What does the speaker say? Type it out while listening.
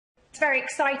very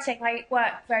exciting. I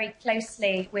work very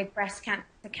closely with Breast Cancer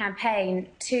Campaign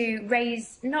to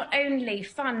raise not only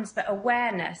funds but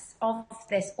awareness of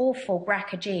this awful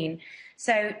BRCA gene.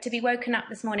 So to be woken up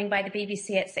this morning by the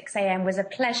BBC at 6 a.m. was a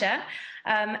pleasure.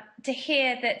 To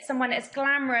hear that someone as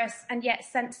glamorous and yet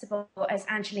sensible as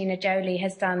Angelina Jolie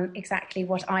has done exactly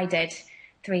what I did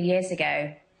 3 years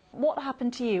ago. What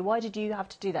happened to you? Why did you have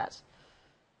to do that?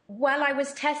 Well, I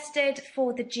was tested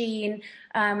for the gene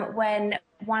when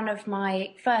one of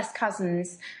my first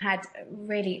cousins had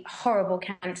really horrible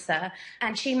cancer,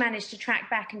 and she managed to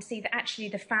track back and see that actually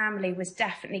the family was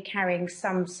definitely carrying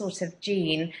some sort of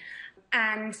gene.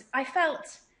 And I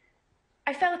felt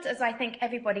as I think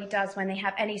everybody does when they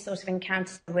have any sort of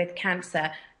encounter with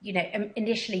cancer. You know,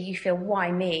 initially you feel,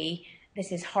 why me?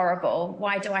 This is horrible.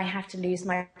 Why do I have to lose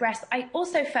my breast? I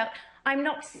also felt I'm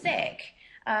not sick.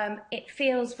 It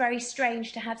feels very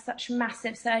strange to have such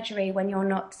massive surgery when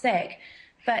you're not sick.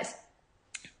 But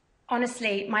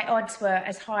honestly, my odds were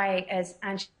as high as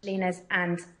Angelina's,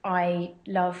 and I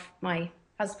love my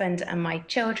husband and my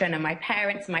children and my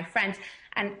parents and my friends.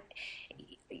 And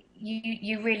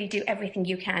you really do everything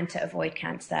you can to avoid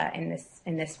cancer in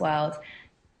this world.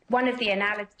 One of the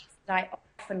analogies that I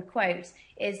often quote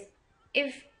is,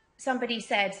 if somebody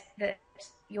said that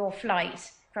your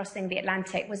flight crossing the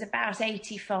Atlantic was about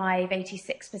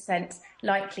 86%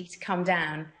 likely to come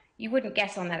down, you wouldn't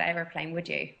get on that aeroplane, would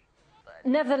you?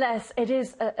 Nevertheless, it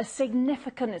is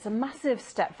it's a massive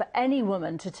step for any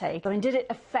woman to take. I mean, did it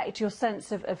affect your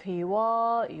sense of who you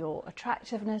are, your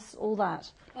attractiveness, all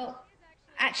that? Well,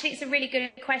 actually, it's a really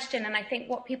good question, and I think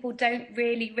what people don't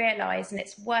really realise, and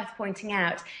it's worth pointing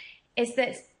out, is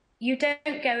that you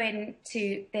don't go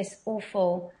into this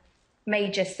awful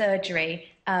major surgery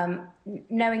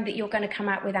knowing that you're going to come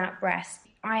out without breasts.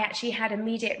 I actually had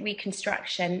immediate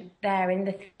reconstruction there in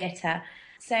the theatre.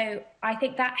 So I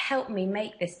think that helped me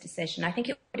make this decision. I think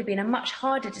it would have been a much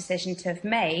harder decision to have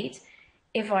made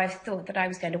if I thought that I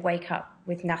was going to wake up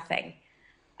with nothing.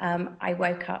 I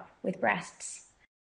woke up with breasts.